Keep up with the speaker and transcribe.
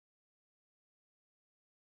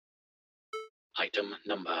Item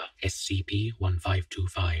number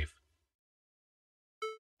SCP-1525.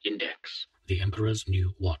 Index. The Emperor's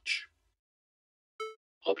New Watch.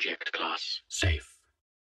 Object Class Safe.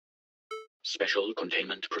 Special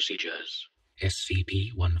Containment Procedures.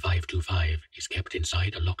 SCP-1525 is kept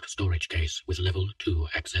inside a locked storage case with Level 2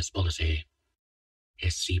 access policy.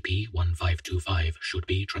 SCP-1525 should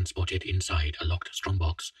be transported inside a locked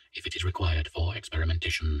strongbox if it is required for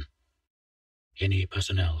experimentation. Any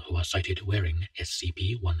personnel who are sighted wearing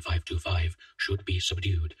SCP-1525 should be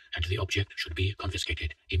subdued and the object should be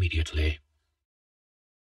confiscated immediately.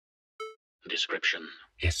 Description: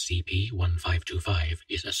 SCP-1525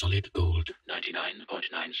 is a solid gold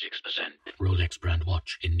 99.96% Rolex brand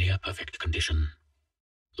watch in near-perfect condition.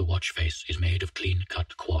 The watch face is made of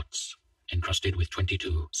clean-cut quartz, encrusted with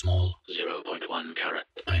 22 small 0.1 carat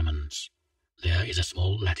diamonds. There is a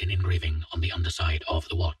small Latin engraving on the underside of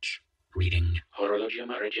the watch, reading Horologium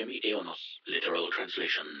Regem Ideonos, literal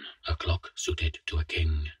translation. A clock suited to a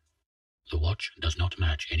king. The watch does not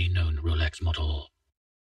match any known Rolex model.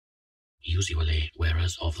 Usually,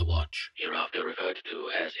 wearers of the watch, hereafter referred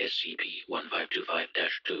to as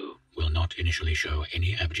SCP-1525-2, will not initially show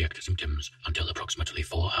any abject symptoms until approximately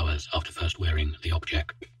 4 hours after first wearing the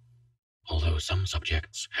object, although some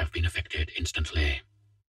subjects have been affected instantly.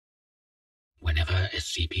 Whenever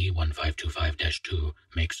SCP-1525-2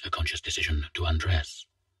 makes a conscious decision to undress,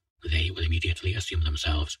 they will immediately assume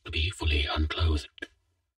themselves to be fully unclothed.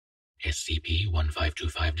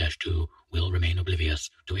 SCP-1525-2 will remain oblivious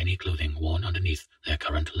to any clothing worn underneath their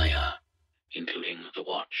current layer, including the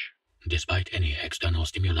watch, despite any external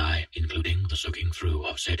stimuli, including the soaking through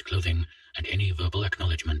of said clothing and any verbal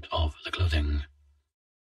acknowledgement of the clothing.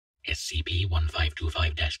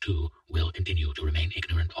 SCP-1525-2 will continue to remain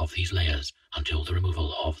ignorant of these layers until the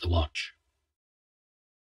removal of the watch.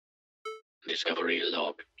 Discovery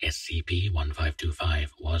Log. SCP-1525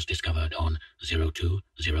 was discovered on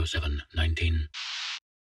 02/07/19.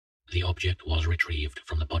 The object was retrieved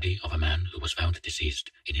from the body of a man who was found deceased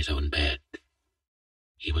in his own bed.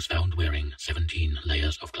 He was found wearing 17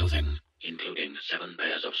 layers of clothing, including 7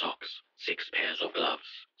 pairs of socks, 6 pairs of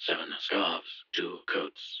gloves, 7 scarves, 2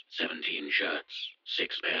 coats, 17 shirts,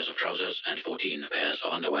 6 pairs of trousers, and 14 pairs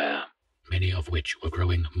of underwear, many of which were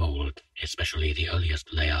growing mold, especially the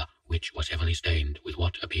earliest layer, which was heavily stained with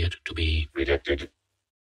what appeared to be rejected.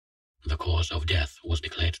 The cause of death was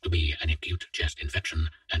declared to be an acute chest infection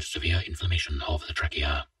and severe inflammation of the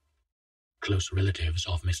trachea. Close relatives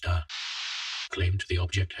of Mr. claimed the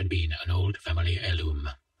object had been an old family heirloom,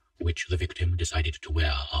 which the victim decided to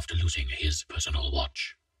wear after losing his personal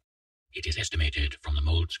watch. It is estimated from the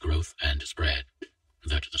mold's growth and spread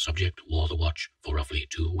that the subject wore the watch for roughly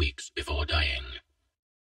 2 weeks before dying.